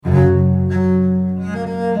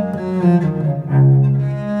Welcome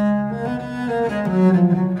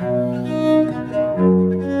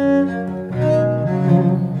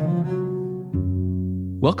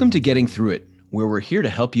to Getting Through It, where we're here to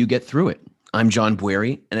help you get through it. I'm John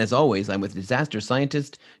Bueri, and as always, I'm with disaster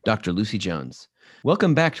scientist Dr. Lucy Jones.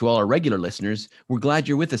 Welcome back to all our regular listeners. We're glad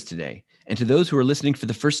you're with us today. And to those who are listening for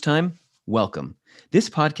the first time, welcome. This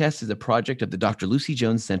podcast is a project of the Dr. Lucy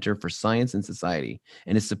Jones Center for Science and Society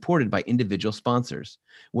and is supported by individual sponsors.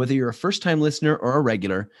 Whether you're a first-time listener or a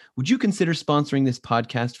regular, would you consider sponsoring this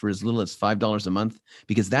podcast for as little as $5 a month?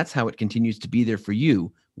 Because that's how it continues to be there for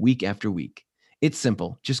you week after week. It's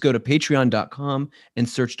simple. Just go to patreon.com and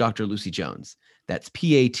search Dr. Lucy Jones. That's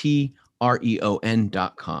patreon.com.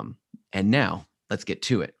 And now let's get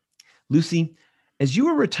to it. Lucy, as you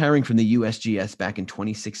were retiring from the USGS back in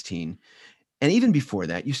 2016, and even before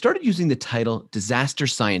that, you started using the title disaster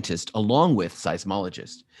scientist along with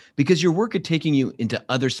seismologist because your work had taken you into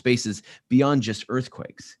other spaces beyond just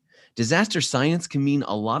earthquakes. Disaster science can mean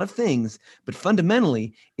a lot of things, but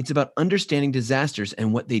fundamentally, it's about understanding disasters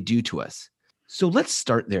and what they do to us. So let's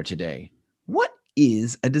start there today. What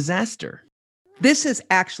is a disaster? This is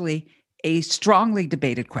actually a strongly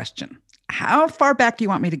debated question. How far back do you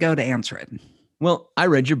want me to go to answer it? Well, I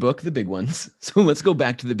read your book, The Big Ones. So let's go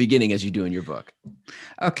back to the beginning as you do in your book.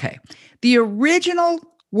 Okay. The original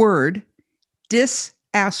word,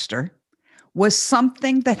 disaster, was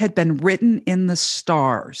something that had been written in the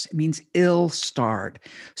stars. It means ill-starred.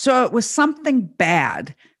 So it was something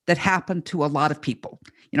bad that happened to a lot of people.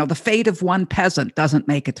 You know, the fate of one peasant doesn't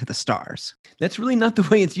make it to the stars. That's really not the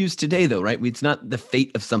way it's used today, though, right? It's not the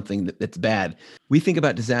fate of something that's bad. We think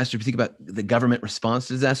about disasters, we think about the government response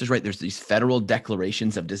to disasters, right? There's these federal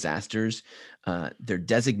declarations of disasters. They're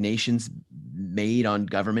designations made on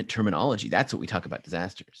government terminology. That's what we talk about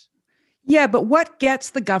disasters. Yeah, but what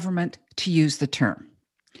gets the government to use the term?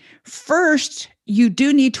 First, you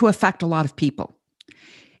do need to affect a lot of people.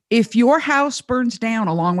 If your house burns down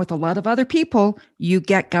along with a lot of other people, you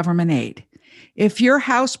get government aid. If your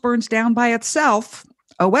house burns down by itself,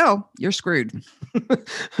 oh, well, you're screwed.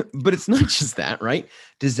 But it's not just that, right?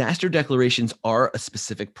 Disaster declarations are a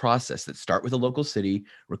specific process that start with a local city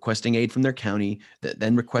requesting aid from their county, that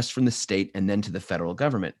then requests from the state, and then to the federal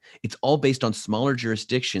government. It's all based on smaller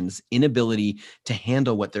jurisdictions' inability to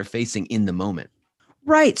handle what they're facing in the moment.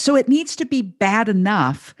 Right. So it needs to be bad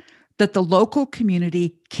enough that the local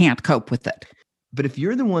community can't cope with it. But if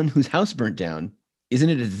you're the one whose house burnt down, isn't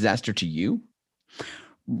it a disaster to you?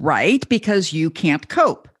 Right, because you can't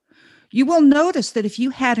cope. You will notice that if you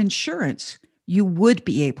had insurance, you would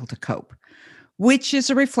be able to cope, which is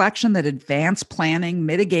a reflection that advanced planning,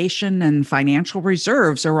 mitigation, and financial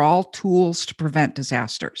reserves are all tools to prevent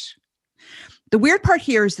disasters. The weird part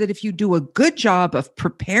here is that if you do a good job of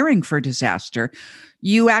preparing for disaster,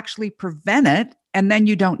 you actually prevent it, and then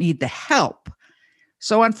you don't need the help.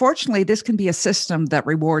 So unfortunately, this can be a system that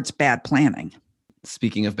rewards bad planning.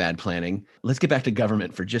 Speaking of bad planning, let's get back to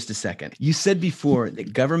government for just a second. You said before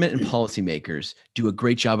that government and policymakers do a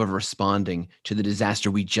great job of responding to the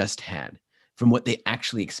disaster we just had from what they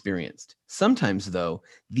actually experienced. Sometimes, though,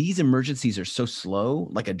 these emergencies are so slow,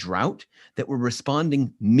 like a drought, that we're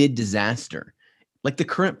responding mid-disaster. Like the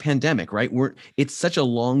current pandemic, right? It's such a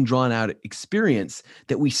long, drawn-out experience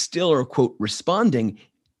that we still are, quote, responding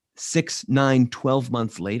 6, 9, 12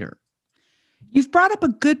 months later. You've brought up a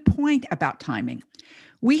good point about timing.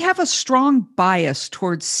 We have a strong bias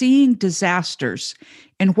towards seeing disasters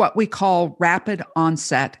in what we call rapid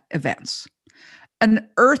onset events. An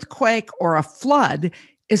earthquake or a flood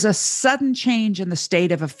is a sudden change in the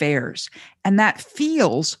state of affairs, and that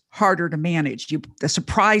feels harder to manage. The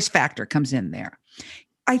surprise factor comes in there.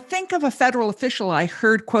 I think of a federal official I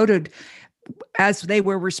heard quoted as they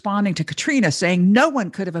were responding to Katrina saying, no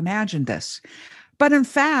one could have imagined this. But in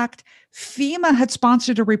fact, FEMA had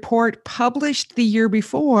sponsored a report published the year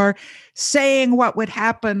before saying what would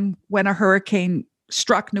happen when a hurricane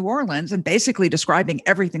struck New Orleans and basically describing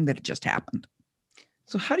everything that had just happened.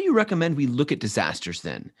 So how do you recommend we look at disasters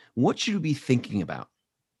then? What should we be thinking about?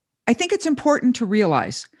 I think it's important to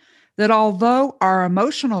realize that although our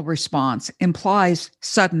emotional response implies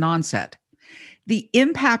sudden onset, the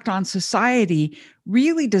impact on society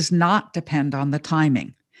really does not depend on the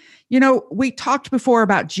timing. You know, we talked before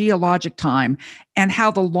about geologic time and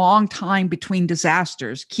how the long time between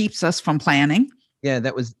disasters keeps us from planning. Yeah,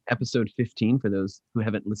 that was episode 15 for those who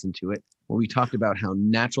haven't listened to it, where we talked about how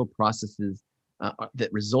natural processes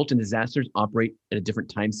that result in disasters operate at a different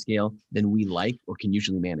time scale than we like or can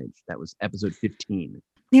usually manage. That was episode 15.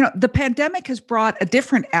 You know, the pandemic has brought a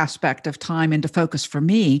different aspect of time into focus for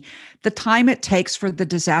me, the time it takes for the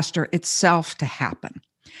disaster itself to happen.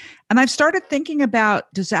 And I've started thinking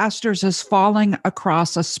about disasters as falling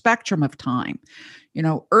across a spectrum of time.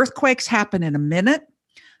 Earthquakes happen in a minute,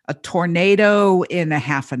 a tornado in a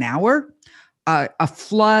half an hour, a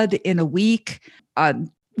flood in a week, a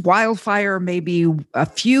wildfire maybe a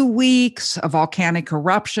few weeks, a volcanic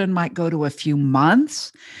eruption might go to a few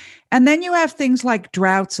months. And then you have things like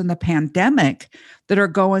droughts and the pandemic that are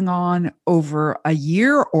going on over a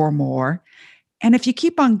year or more. And if you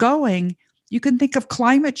keep on going, you can think of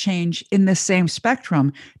climate change in the same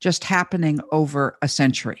spectrum, just happening over a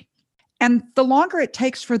century. And the longer it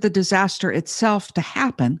takes for the disaster itself to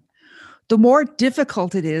happen, the more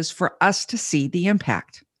difficult it is for us to see the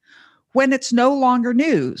impact. When it's no longer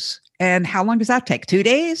news, and how long does that take? 2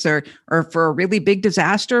 days? Or for a really big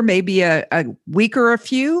disaster, maybe a week or a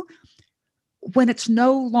few? When it's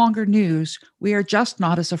no longer news, we are just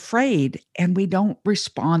not as afraid, and we don't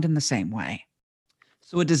respond in the same way.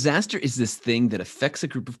 So a disaster is this thing that affects a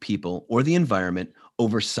group of people or the environment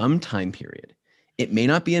over some time period. It may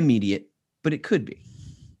not be immediate, but it could be.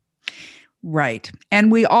 Right.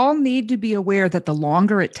 And we all need to be aware that the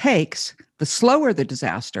longer it takes, the slower the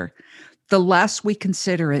disaster, the less we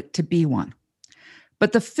consider it to be one.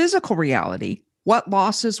 But the physical reality, what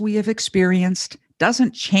losses we have experienced,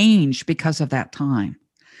 doesn't change because of that time.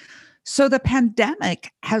 So the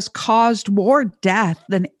pandemic has caused more death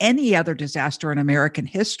than any other disaster in American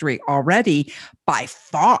history already by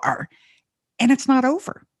far, and it's not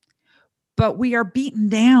over. But we are beaten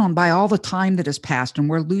down by all the time that has passed, and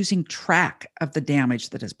we're losing track of the damage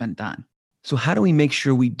that has been done. So how do we make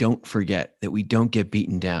sure we don't forget, that we don't get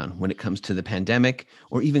beaten down when it comes to the pandemic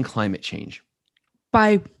or even climate change?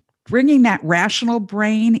 By bringing that rational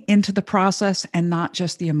brain into the process and not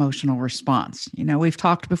just the emotional response. We've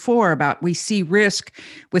talked before about we see risk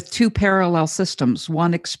with two parallel systems,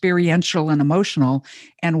 one experiential and emotional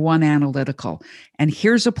and one analytical. And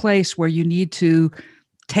here's a place where you need to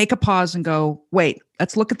take a pause and go, wait,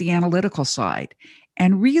 let's look at the analytical side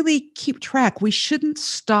and really keep track. We shouldn't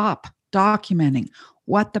stop documenting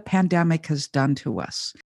what the pandemic has done to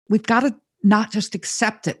us. We've got to not just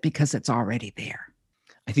accept it because it's already there.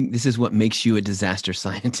 I think this is what makes you a disaster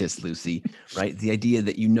scientist, Lucy, right? The idea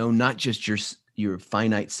that you know not just your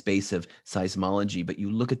finite space of seismology, but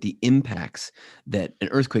you look at the impacts that an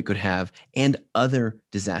earthquake could have and other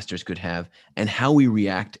disasters could have and how we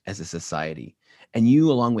react as a society. And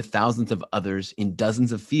you, along with thousands of others in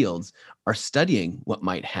dozens of fields, are studying what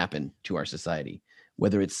might happen to our society,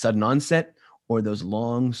 whether it's sudden onset or those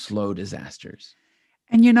long, slow disasters.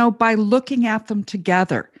 And, by looking at them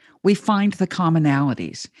together, we find the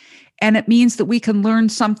commonalities. And it means that we can learn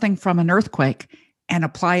something from an earthquake and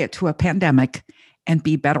apply it to a pandemic and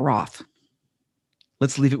be better off.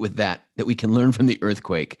 Let's leave it with that we can learn from the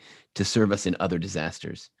earthquake to serve us in other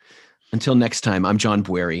disasters. Until next time, I'm John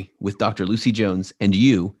Bwarie with Dr. Lucy Jones and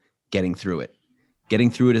you, Getting Through It.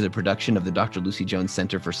 Getting Through It is a production of the Dr. Lucy Jones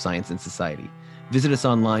Center for Science and Society. Visit us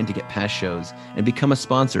online to get past shows and become a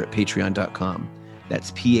sponsor at patreon.com.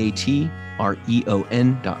 That's patreon.com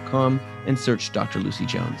and search Dr. Lucy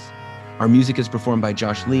Jones. Our music is performed by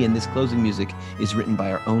Josh Lee, and this closing music is written by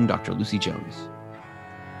our own Dr. Lucy Jones.